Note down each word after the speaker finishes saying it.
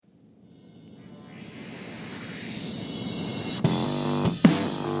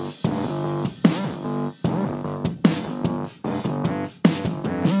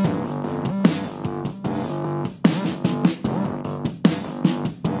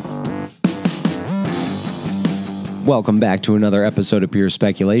Welcome back to another episode of Pure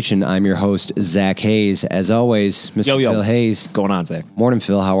Speculation. I'm your host, Zach Hayes. As always, Mr. Phil Hayes. What's going on, Zach? Morning,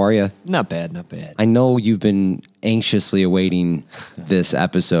 Phil. How are you? Not bad, not bad. I know you've been anxiously awaiting this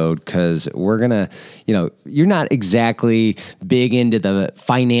episode because we're going to, you're not exactly big into the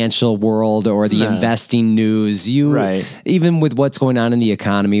financial world or the investing news. Even with what's going on in the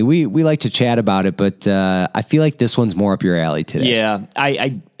economy, we like to chat about it, but I feel like this one's more up your alley today. Yeah,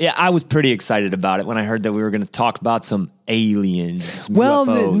 I was pretty excited about it when I heard that we were going to talk about some aliens. Some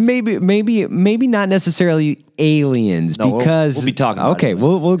UFOs. maybe not necessarily aliens, because we'll be talking about okay,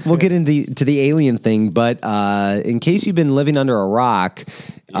 we'll get into the alien thing, but in case you've been living under a rock,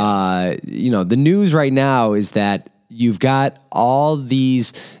 the news right now is that you've got all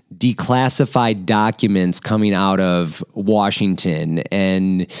these declassified documents coming out of Washington,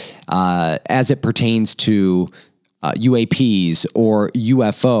 and as it pertains to UAPs or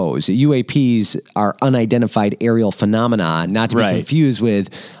UFOs. UAPs are unidentified aerial phenomena, not to be confused with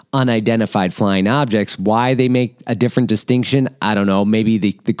unidentified flying objects. Why they make a different distinction, I don't know. Maybe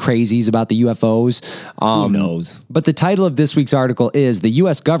the crazies about the UFOs. Who knows? But the title of this week's article is "The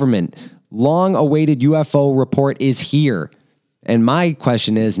U.S. Government Long-Awaited UFO Report is Here." And my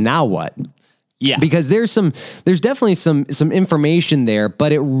question is, now what? Yeah, because there's definitely some information there,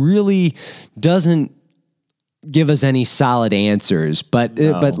 but it really doesn't give us any solid answers, but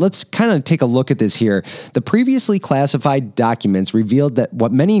let's kind of take a look at this here. The previously classified documents revealed that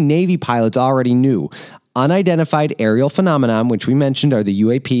what many Navy pilots already knew: unidentified aerial phenomenon, which we mentioned are the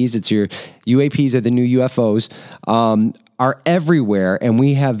UAPs. It's your UAPs are the new UFOs, are everywhere, and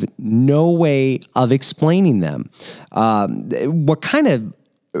we have no way of explaining them. What kind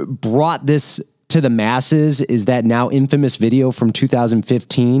of brought this to the masses is that now infamous video from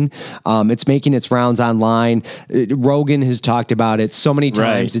 2015. It's making its rounds online. Rogan has talked about it so many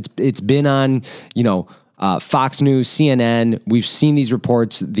times. Right. It's been on, Fox News, CNN. We've seen these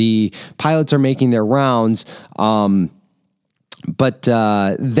reports. The pilots are making their rounds. But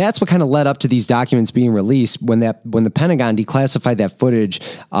that's what kind of led up to these documents being released when the Pentagon declassified that footage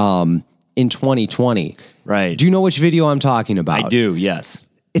in 2020. Right. Do you know which video I'm talking about? I do, yes.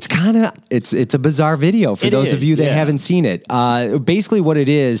 It's it's a bizarre video for those of you that haven't seen it. Basically what it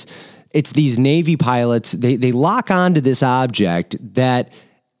is, it's these Navy pilots, they lock onto this object that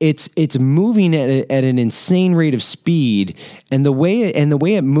it's moving at an insane rate of speed, and the way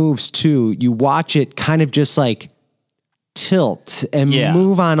it moves too, you watch it kind of just like tilt and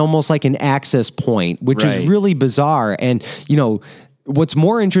move on almost like an access point, which is really bizarre. And what's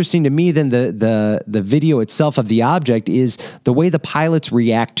more interesting to me than the video itself of the object is the way the pilots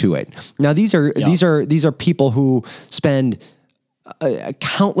react to it. Now, these are people who spend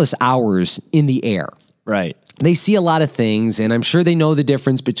countless hours in the air. Right. They see a lot of things, and I'm sure they know the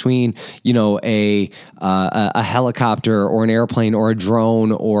difference between, a helicopter or an airplane or a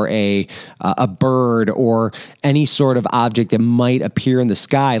drone or a bird or any sort of object that might appear in the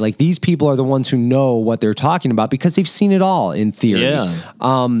sky. Like, these people are the ones who know what they're talking about because they've seen it all in theory. Yeah.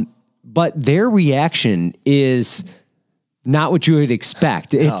 But their reaction is not what you would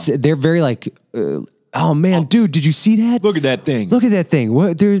expect. They're very like, oh man, dude, did you see that? Look at that thing. Look at that thing.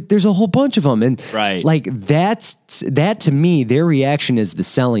 What, there's a whole bunch of them. And like that to me, their reaction is the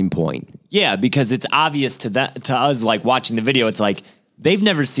selling point. Yeah, because it's obvious to us, like watching the video, it's like they've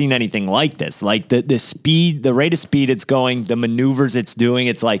never seen anything like this. Like the speed, the rate of speed it's going, the maneuvers it's doing.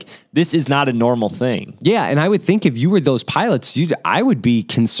 It's like, this is not a normal thing. Yeah. And I would think if you were those pilots, I would be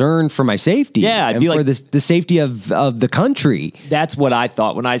concerned for my safety. Yeah. I'd be for the safety of the country. That's what I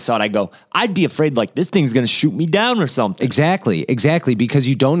thought when I saw it. I'd be afraid like this thing's going to shoot me down or something. Exactly. Because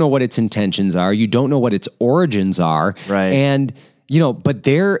you don't know what its intentions are. You don't know what its origins are. Right. And, but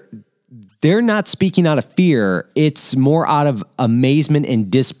they're not speaking out of fear. It's more out of amazement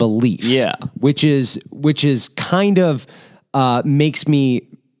and disbelief. Yeah. Which is kind of makes me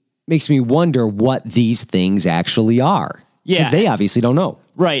wonder what these things actually are. Yeah. Because they obviously don't know.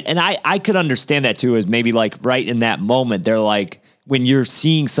 Right. And I could understand that too, is maybe like right in that moment, they're like, when you're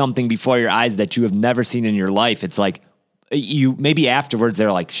seeing something before your eyes that you have never seen in your life, it's like maybe afterwards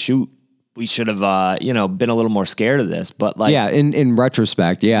they're like, shoot, we should have, been a little more scared of this, but like, yeah, in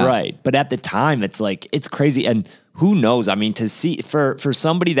retrospect, yeah, right. But at the time, it's like, it's crazy, and who knows? I mean, to see for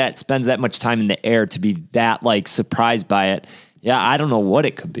somebody that spends that much time in the air to be that like surprised by it, Yeah, I don't know what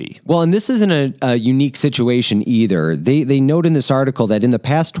it could be. Well, and this isn't a unique situation either. They note in this article that in the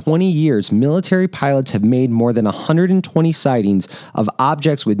past 20 years, military pilots have made more than 120 sightings of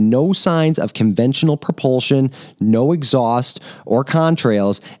objects with no signs of conventional propulsion, no exhaust or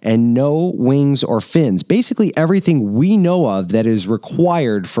contrails, and no wings or fins. Basically, everything we know of that is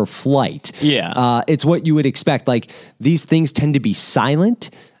required for flight. Yeah. It's what you would expect. Like, these things tend to be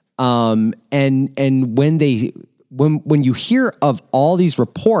silent, and when you hear of all these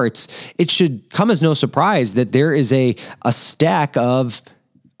reports, it should come as no surprise that there is a stack of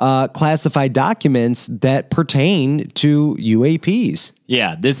classified documents that pertain to UAPs.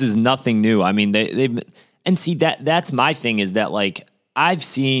 Yeah, this is nothing new. I mean, and see that's my thing is that like I've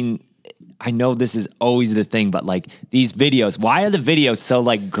seen. I know this is always the thing, but like these videos, why are the videos so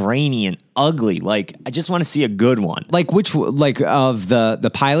like grainy and ugly? Like, I just want to see a good one. Like which, like of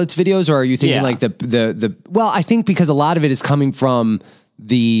the pilots videos, or are you thinking like the, well, I think because a lot of it is coming from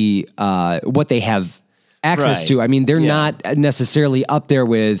the, what they have access to. I mean, they're not necessarily up there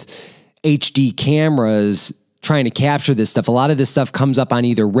with HD cameras trying to capture this stuff. A lot of this stuff comes up on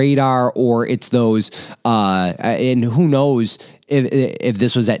either radar or it's those, and who knows if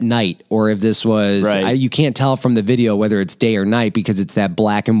this was at night or if this was, you can't tell from the video whether it's day or night because it's that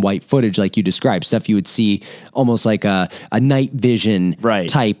black and white footage like you described, stuff you would see almost like a night vision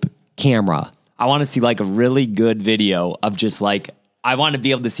type camera. I want to see like a really good video of just like, I want to be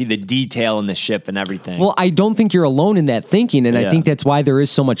able to see the detail in the ship and everything. Well, I don't think you're alone in that thinking, and I think that's why there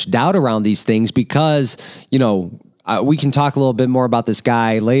is so much doubt around these things because, you know, we can talk a little bit more about this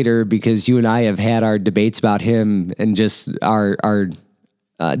guy later because you and I have had our debates about him and just our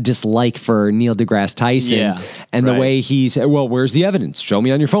dislike for Neil deGrasse Tyson and the way he's, well, where's the evidence? Show me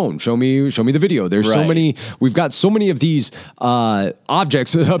on your phone. Show me the video. There's so many, we've got so many of these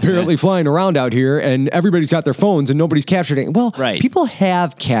objects apparently flying around out here and everybody's got their phones and nobody's captured it. Well, people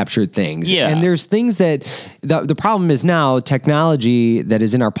have captured things. And there's things that, the problem is now technology that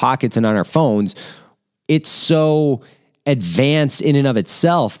is in our pockets and on our phones, it's so advanced in and of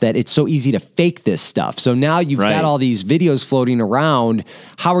itself that it's so easy to fake this stuff. So now you've got all these videos floating around.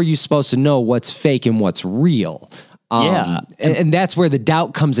 How are you supposed to know what's fake and what's real? And that's where the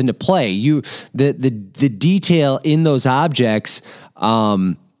doubt comes into play. The detail in those objects,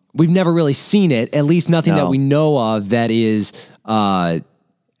 we've never really seen it, at least nothing that we know of that is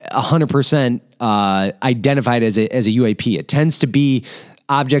 100% identified as a UAP. It tends to be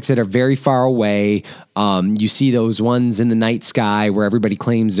objects that are very far away. You see those ones in the night sky where everybody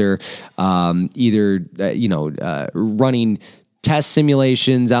claims they're either running test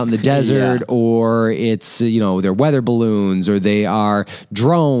simulations out in the desert, or it's they're weather balloons, or they are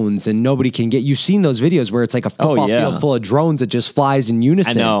drones, and nobody can get. You've seen those videos where it's like a football field full of drones that just flies in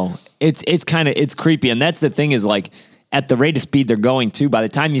unison. I know it's creepy, and that's the thing is like. At the rate of speed they're going to, by the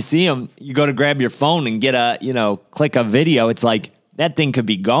time you see them, you go to grab your phone and get click a video. It's like that thing could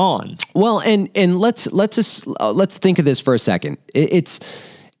be gone. Well, and let's think of this for a second. It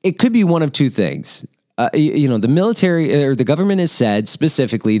could be one of two things. The military or the government has said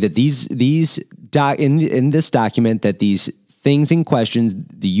specifically that in this document that these things in question,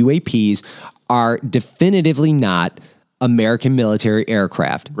 the UAPs, are definitively not American military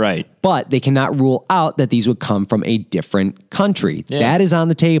aircraft. Right. But they cannot rule out that these would come from a different country. Yeah. That is on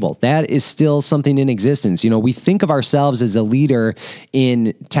the table. That is still something in existence. We think of ourselves as a leader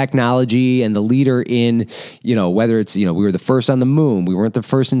in technology and the leader in, whether it's, we were the first on the moon. We weren't the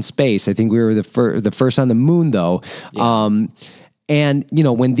first in space. I think we were the first on the moon, though. Yeah. And,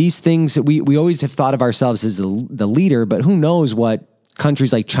 when these things, we always have thought of ourselves as the leader, but who knows what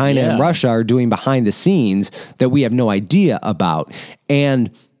countries like China and Russia are doing behind the scenes that we have no idea about. And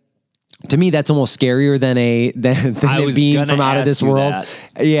to me, that's almost scarier than it being from out of this world.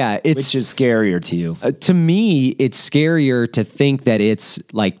 Yeah. Which is scarier to you? To me, it's scarier to think that it's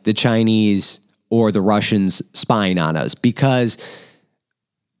like the Chinese or the Russians spying on us, because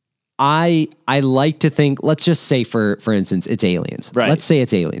I like to think, let's just say for instance, it's aliens. Right. Let's say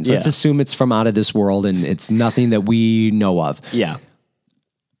it's aliens. Yeah. Let's assume it's from out of this world and it's nothing that we know of. Yeah.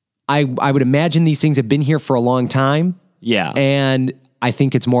 I would imagine these things have been here for a long time. Yeah. And I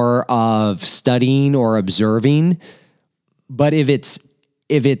think it's more of studying or observing. But if it's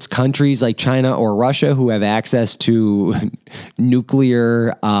countries like China or Russia who have access to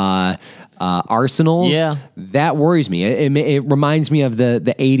nuclear arsenals, that worries me. It reminds me of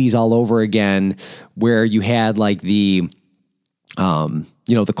the 80s all over again, where you had like the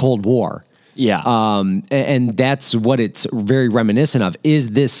Cold War. Yeah. And that's what it's very reminiscent of. Is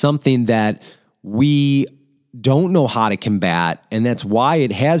this something that we don't know how to combat? And that's why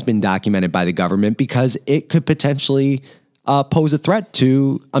it has been documented by the government, because it could potentially pose a threat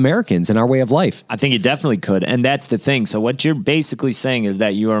to Americans and our way of life. I think it definitely could. And that's the thing. So what you're basically saying is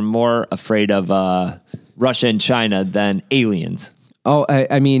that you are more afraid of Russia and China than aliens. Oh,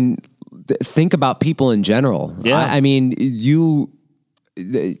 I mean, think about people in general. Yeah. I mean,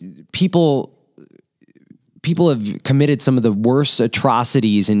 people have committed some of the worst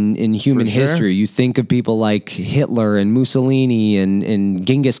atrocities in human history. You think of people like Hitler and Mussolini and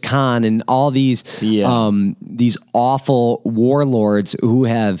Genghis Khan and all these awful warlords who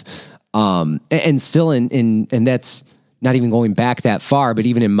have and still and that's not even going back that far, but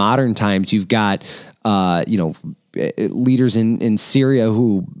even in modern times, you've got leaders in Syria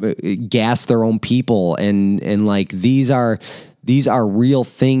who gas their own people and like these are real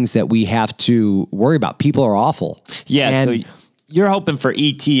things that we have to worry about. People are awful. Yeah. And, so you're hoping for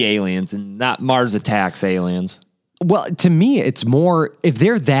ET aliens and not Mars attacks aliens. Well, to me, it's more if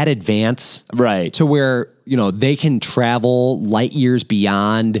they're that advanced, right, to where, they can travel light years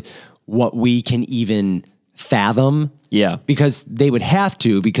beyond what we can even fathom. Yeah. Because they would have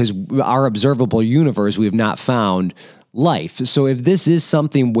to, because our observable universe, we have not found life. So if this is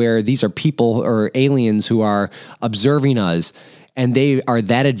something where these are people or aliens who are observing us and they are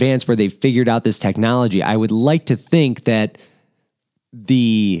that advanced where they've figured out this technology, I would like to think that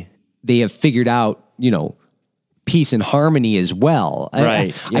they have figured out, peace and harmony as well.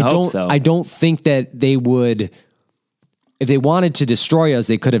 Right. I don't think that they would. If they wanted to destroy us,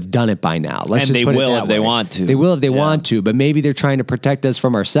 they could have done it by now. And they will if they want to. They will if they want to, but maybe they're trying to protect us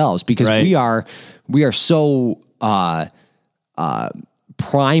from ourselves because we are so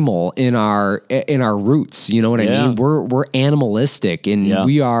primal in our roots. You know what I mean? We're animalistic, and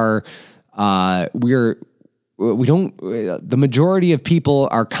we don't. The majority of people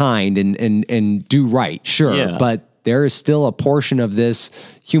are kind and do right, sure, but there is still a portion of this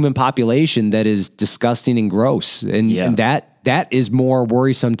human population that is disgusting and gross. And that is more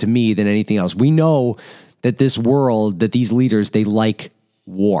worrisome to me than anything else. We know that this world, that these leaders, they like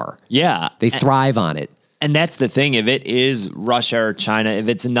war. Yeah. They thrive on it. And that's the thing. If it is Russia or China, if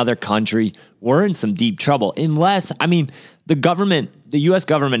it's another country, we're in some deep trouble. Unless, the U.S.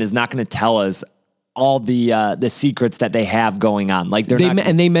 government is not going to tell us all the secrets that they have going on. Like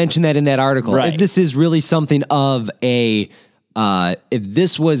they mentioned that in that article. Right. If this is really something of if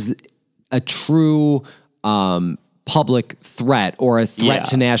this was a true public threat or a threat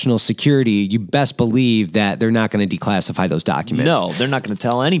to national security, you best believe that they're not going to declassify those documents. No, they're not going to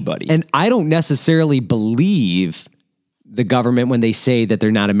tell anybody. And I don't necessarily believe the government when they say that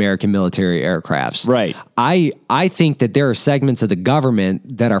they're not American military aircrafts. Right. I think that there are segments of the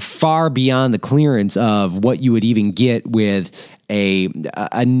government that are far beyond the clearance of what you would even get with a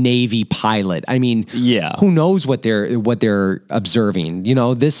Navy pilot. Who knows what they're observing?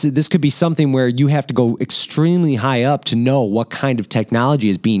 This could be something where you have to go extremely high up to know what kind of technology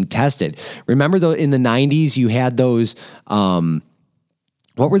is being tested. Remember though, in the 90s, you had those, what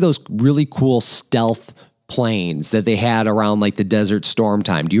were those really cool stealth planes that they had around like the Desert Storm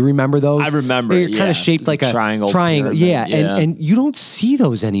time? Do you remember those? I remember. They're kind of shaped like a triangle. Yeah. And you don't see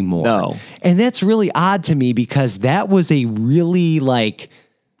those anymore. No. And that's really odd to me because that was a really like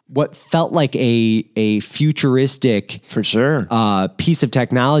what felt like a futuristic for sure piece of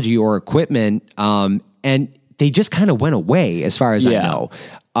technology or equipment. And they just kind of went away as far as I know.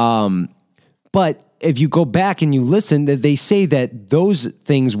 But if you go back and you listen, they say that those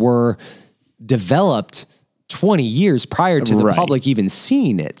things were developed 20 years prior to the public even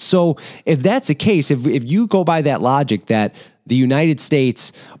seeing it. So if that's the case, if you go by that logic that the United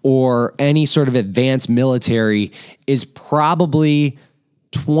States or any sort of advanced military is probably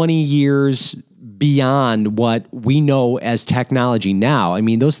 20 years beyond what we know as technology now.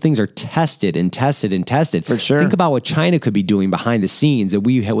 Those things are tested and tested and tested. For sure. Think about what China could be doing behind the scenes that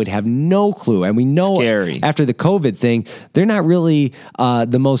we would have no clue. And we know after the COVID thing, they're not really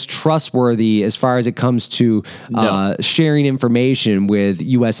the most trustworthy as far as it comes to sharing information with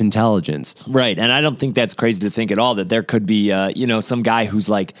U.S. intelligence. Right. And I don't think that's crazy to think at all that there could be, some guy who's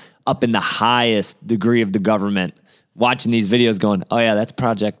like up in the highest degree of the government watching these videos going, oh yeah, that's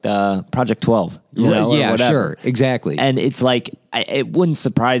Project 12. Yeah, sure. Exactly. And it's like, it wouldn't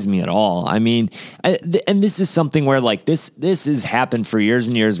surprise me at all. And this is something where like this has happened for years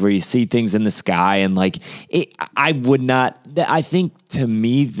and years where you see things in the sky and like, I think to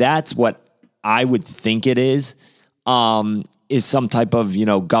me, that's what I would think it is some type of,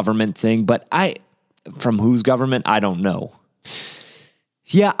 government thing, but from whose government, I don't know.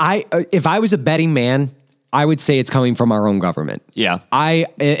 Yeah. If I was a betting man, I would say it's coming from our own government. Yeah.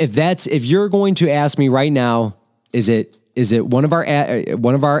 If you're going to ask me right now, is it one of our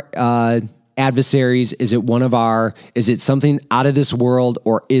adversaries? Is it something out of this world,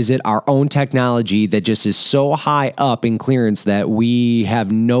 or is it our own technology that just is so high up in clearance that we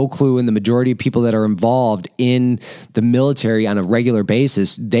have no clue? And the majority of people that are involved in the military on a regular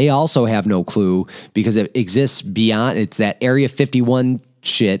basis, they also have no clue because it exists beyond. It's that Area 51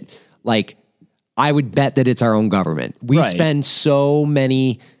 shit. Like, I would bet that it's our own government. We spend so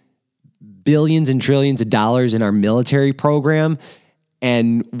many billions and trillions of dollars in our military program,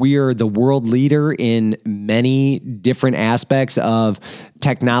 and we are the world leader in many different aspects of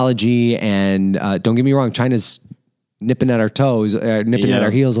technology. And don't get me wrong, China's nipping at our toes, nipping at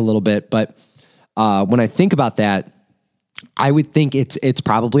our heels a little bit. But when I think about that, I would think it's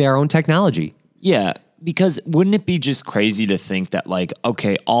probably our own technology. Yeah, because wouldn't it be just crazy to think that, like,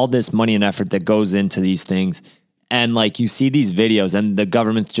 okay, all this money and effort that goes into these things, and like you see these videos and the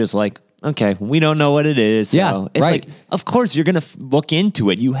government's just like, okay, we don't know what it is. So yeah, it's like, of course you're going to look into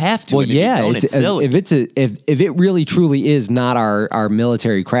it. You have to. Well, yeah, it's silly. If it really truly is not our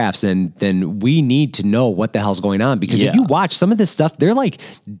military crafts, then we need to know what the hell's going on. Because if you watch some of this stuff, they're like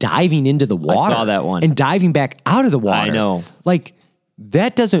diving into the water. I saw that one. And diving back out of the water. I know. Like,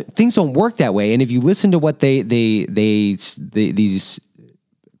 things don't work that way. And if you listen to what these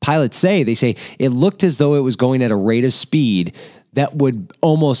pilots say, they say it looked as though it was going at a rate of speed that would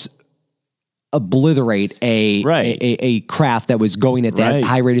almost obliterate a craft that was going at that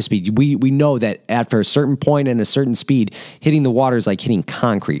high rate of speed. We know that after a certain point and a certain speed, hitting the water is like hitting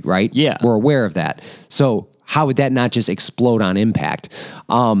concrete, right? Yeah. We're aware of that. So how would that not just explode on impact?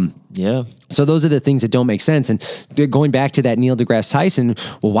 Yeah. So those are the things that don't make sense. And going back to that Neil deGrasse Tyson,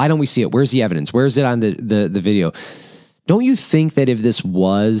 well, why don't we see it? Where's the evidence? Where is it on the video? Don't you think that if this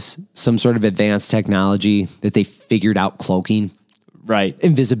was some sort of advanced technology that they figured out cloaking? Right.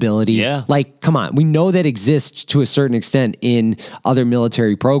 Invisibility. Yeah. Like, come on. We know that exists to a certain extent in other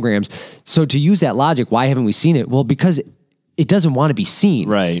military programs. So to use that logic, why haven't we seen it? Well, because it doesn't want to be seen.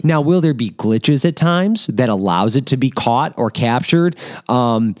 Right. Now, will there be glitches at times that allows it to be caught or captured?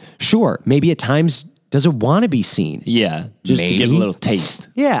 Sure. Maybe at times does it want to be seen? Yeah. Just to get a little taste.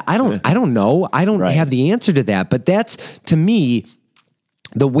 Yeah. I don't know. I don't have the answer to that. But that's, to me,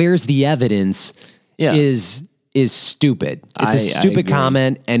 the where's the evidence is stupid. It's a stupid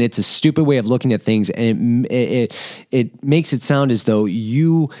comment, and it's a stupid way of looking at things, and it makes it sound as though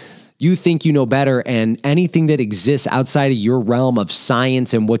you think you know better, and anything that exists outside of your realm of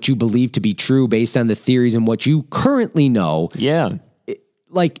science and what you believe to be true based on the theories and what you currently know. Yeah.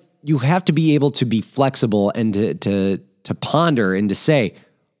 Like, you have to be able to be flexible and to ponder and to say,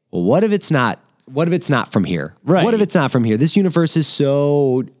 well, what if it's not from here? Right. What if it's not from here? This universe is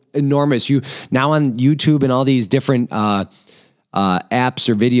so enormous. You now on YouTube and all these different apps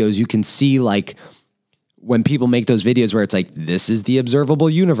or videos, you can see like when people make those videos where it's like, this is the observable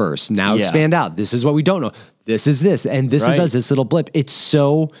universe. Now expand out. This is what we don't know. This is this, and this is us, this little blip. It's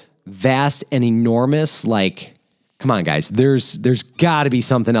so vast and enormous. Like, come on, guys. There's got to be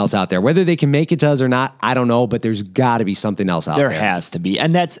something else out there. Whether they can make it to us or not, I don't know. But there's got to be something else out there. There has to be,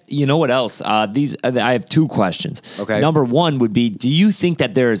 and that's, you know what else? I have two questions. Okay. Number one would be, do you think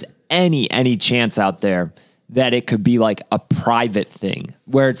that there is any chance out there that it could be like a private thing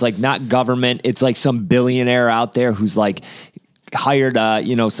where it's like not government, it's like some billionaire out there who's like hired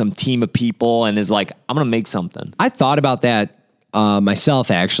some team of people and is like, I'm gonna make something? I thought about that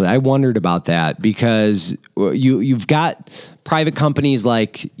myself, actually. I wondered about that because you've got private companies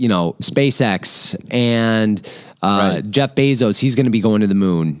like, SpaceX and Jeff Bezos. He's going to be going to the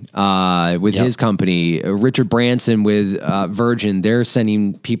moon with his company. Richard Branson with Virgin. They're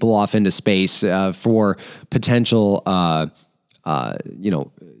sending people off into space for potential,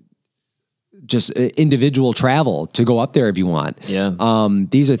 just individual travel to go up there if you want. Yeah.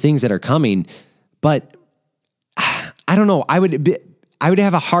 These are things that are coming, but I don't know. I would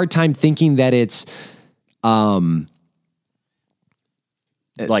have a hard time thinking that it's like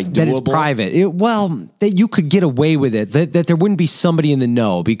that it's private. That you could get away with it. That there wouldn't be somebody in the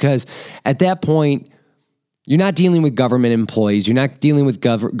know, because at that point you're not dealing with government employees. You're not dealing with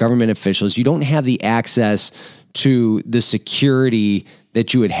government officials. You don't have the access to the security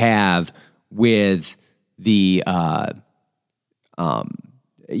that you would have with the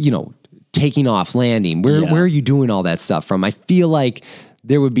taking off, landing. Where are you doing all that stuff from? I feel like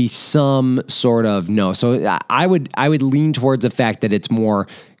there would be some sort of no. So I would lean towards the fact that it's more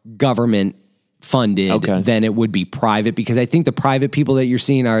government funded than it would be private, because I think the private people that you're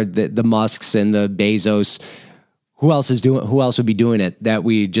seeing are the Musks and the Bezos, Who else would be doing it that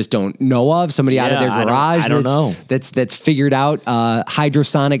we just don't know of? Somebody out of their garage. I don't know. That's figured out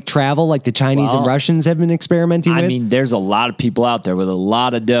hydrosonic travel like the Chinese and Russians have been experimenting with. I mean, there's a lot of people out there with a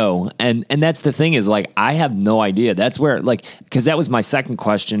lot of dough. And that's the thing is, like, I have no idea. That's where, like, because that was my second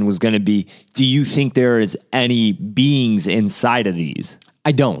question was going to be, do you think there is any beings inside of these?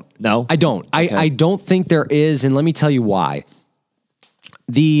 I don't. No? I don't. Okay. I don't think there is, and let me tell you why.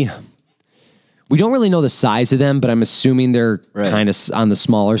 We don't really know the size of them, but I'm assuming they're kind of on the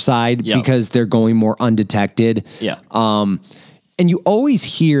smaller side because they're going more undetected. Yeah. And you always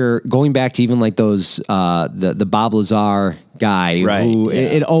hear, going back to even like those, the Bob Lazar guy, who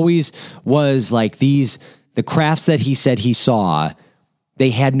it always was like the crafts that he said he saw, they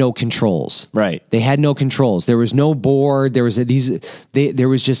had no controls. Right. They had no controls. There was no board. There was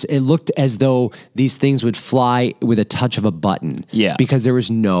it looked as though these things would fly with a touch of a button. Yeah. Because there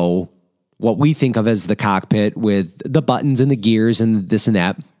was no, what we think of as the cockpit with the buttons and the gears and this and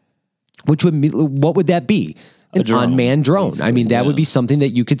that, what would that be? An unmanned drone. I mean, that would be something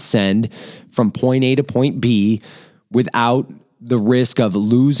that you could send from point A to point B without the risk of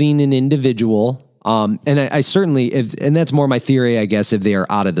losing an individual. And I certainly, and that's more my theory, I guess, if they are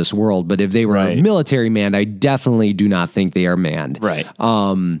out of this world. But if they were military manned, I definitely do not think they are manned. Right.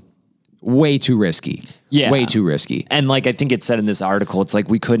 Way too risky. Yeah. Way too risky. And like I think it said in this article, it's like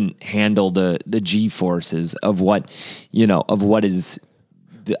we couldn't handle the G forces of what is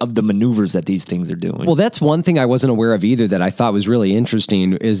of the maneuvers that these things are doing. Well, that's one thing I wasn't aware of either that I thought was really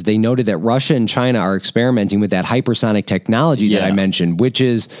interesting is they noted that Russia and China are experimenting with that hypersonic technology that I mentioned, which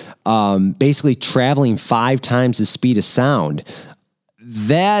is basically traveling 5 times the speed of sound.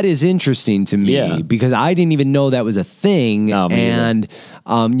 That is interesting to me because I didn't even know that was a thing. No, and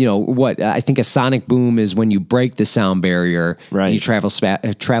I think a sonic boom is when you break the sound barrier, and you travel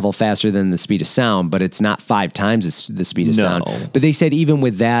faster than the speed of sound, but it's not 5 times the speed of sound. But they said even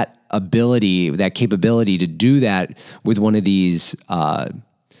with that ability, that capability to do that with one of these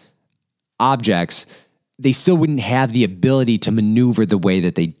objects, they still wouldn't have the ability to maneuver the way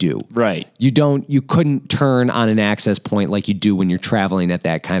that they do. Right. You couldn't turn on an access point like you do when you're traveling at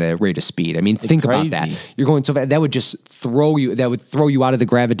that kind of rate of speed. I mean, think about that. You're going so fast, that would just throw you out of the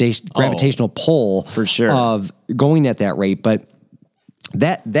gravitational pull for sure of going at that rate. But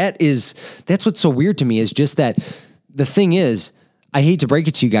that's what's so weird to me is just that the thing is, I hate to break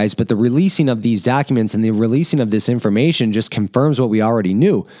it to you guys, but the releasing of these documents and the releasing of this information just confirms what we already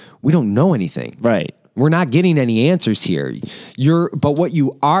knew. We don't know anything. Right. We're not getting any answers here. But what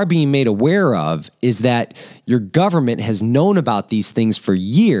you are being made aware of is that your government has known about these things for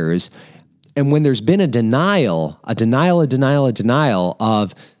years. And when there's been a denial of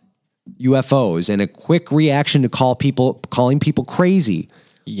UFOs and a quick reaction to calling people crazy,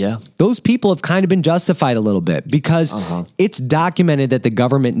 those people have kind of been justified a little bit because it's documented that the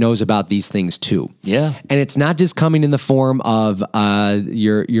government knows about these things too. Yeah. And it's not just coming in the form of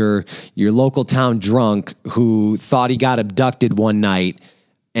your local town drunk who thought he got abducted one night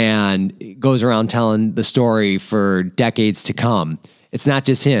and goes around telling the story for decades to come. It's not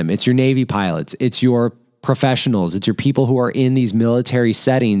just him. It's your Navy pilots. It's your professionals. It's your people who are in these military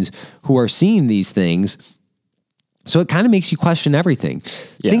settings who are seeing these things. So it kind of makes you question everything.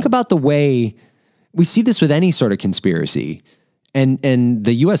 Yeah. Think about the way we see this with any sort of conspiracy. And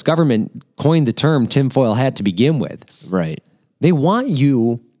the U.S. government coined the term tinfoil hat to begin with. Right. They want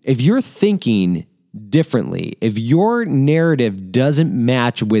you, if you're thinking differently, if your narrative doesn't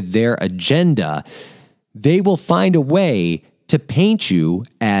match with their agenda, they will find a way to paint you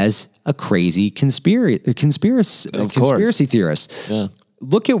as a crazy conspiracy theorist. Yeah.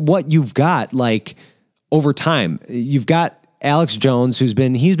 Look at what you've got, like, over time. You've got Alex Jones, he's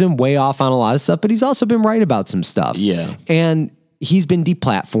been way off on a lot of stuff, but he's also been right about some stuff. Yeah. And he's been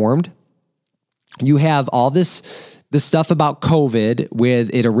deplatformed. You have all this stuff about COVID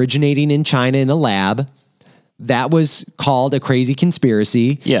with it originating in China in a lab. That was called a crazy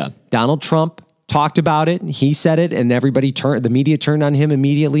conspiracy. Yeah. Donald Trump talked about it. He said it, and the media turned on him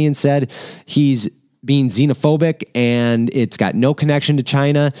immediately and said he's being xenophobic and it's got no connection to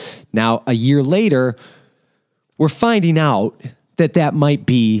China. Now, a year later, we're finding out that might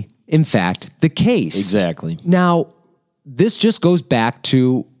be, in fact, the case. Exactly. Now, this just goes back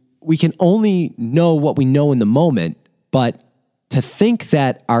to we can only know what we know in the moment, but to think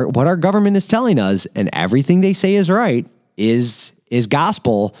that what our government is telling us and everything they say is right is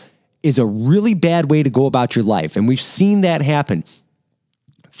gospel is a really bad way to go about your life. And we've seen that happen.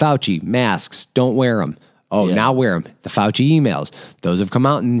 Fauci, masks, don't wear them. Oh, now wear them. The Fauci emails. Those have come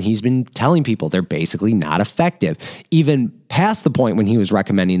out, and he's been telling people they're basically not effective, even past the point when he was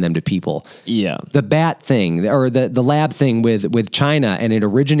recommending them to people. Yeah. The bat thing, or the lab thing with China and it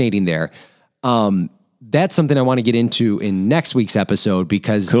originating there. That's something I want to get into in next week's episode,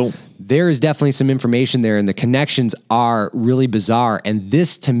 because there is definitely some information there, and the connections are really bizarre. And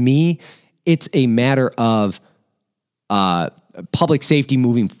this, to me, it's a matter of public safety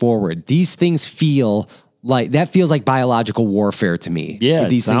moving forward. These things feels like biological warfare to me. Yeah,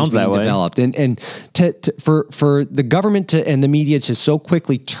 these it sounds things being that way. developed, and for the government and the media to so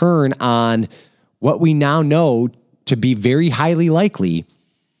quickly turn on what we now know to be very highly likely,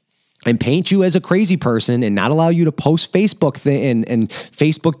 and paint you as a crazy person, and not allow you to post Facebook and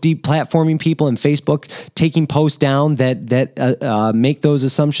Facebook deplatforming people, and Facebook taking posts down that make those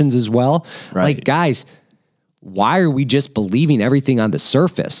assumptions as well. Right. Like, guys, why are we just believing everything on the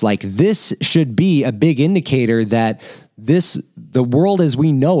surface? Like, this should be a big indicator that the world as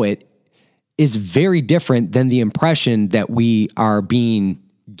we know it is very different than the impression that we are being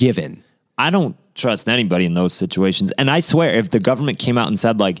given. I don't trust anybody in those situations. And I swear, if the government came out and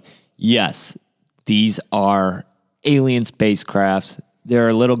said, like, yes, these are alien spacecrafts, there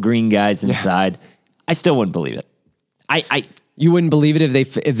are little green guys inside, I still wouldn't believe it. You wouldn't believe it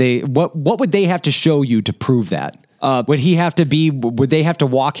if they what would they have to show you to prove that? Would they have to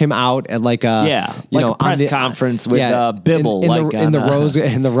walk him out at like a a press conference with Bibble in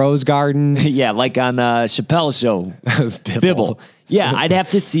the Rose Garden? Yeah, like on Chappelle's show. Bibble. Yeah, I'd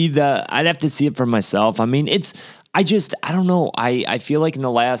have to see it for myself. I mean, I don't know. I feel like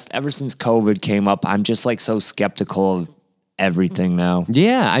ever since COVID came up, I'm just like so skeptical of everything now.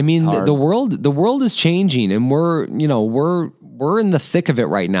 Yeah, I mean, the world is changing, and we're in the thick of it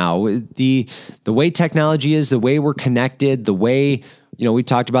right now. The way technology is, the way we're connected, the way, we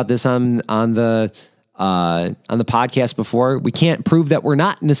talked about this on the podcast before. We can't prove that we're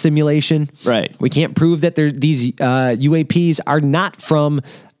not in a simulation. Right. We can't prove that these UAPs are not from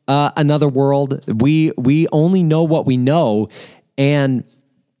another world. We only know what we know, and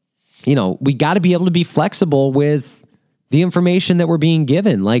we got to be able to be flexible with the information that we're being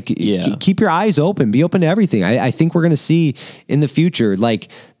given. Like, keep your eyes open, be open to everything. I think we're going to see in the future, like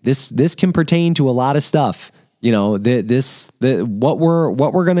this can pertain to a lot of stuff. What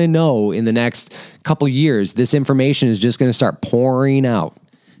we're going to know in the next couple of years, this information is just going to start pouring out.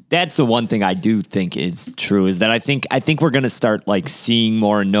 That's the one thing I do think is true, is that I think we're going to start like seeing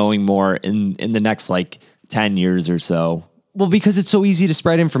more and knowing more in the next like 10 years or so. Well, because it's so easy to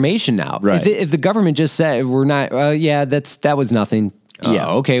spread information now. Right. If the government just said we're not, that was nothing.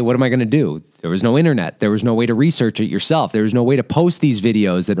 Okay, what am I going to do? There was no internet. There was no way to research it yourself. There was no way to post these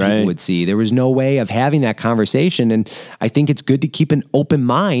videos that people would see. There was no way of having that conversation. And I think it's good to keep an open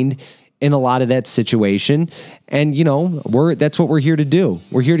mind in a lot of that situation. And, that's what we're here to do.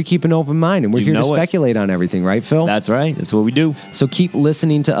 We're here to keep an open mind, and we're here to speculate on everything, right, Phil? That's right. That's what we do. So keep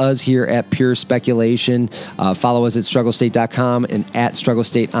listening to us here at Pure Speculation. Follow us at strugglestate.com and at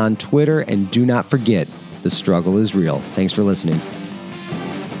strugglestate on Twitter. And do not forget, the struggle is real. Thanks for listening.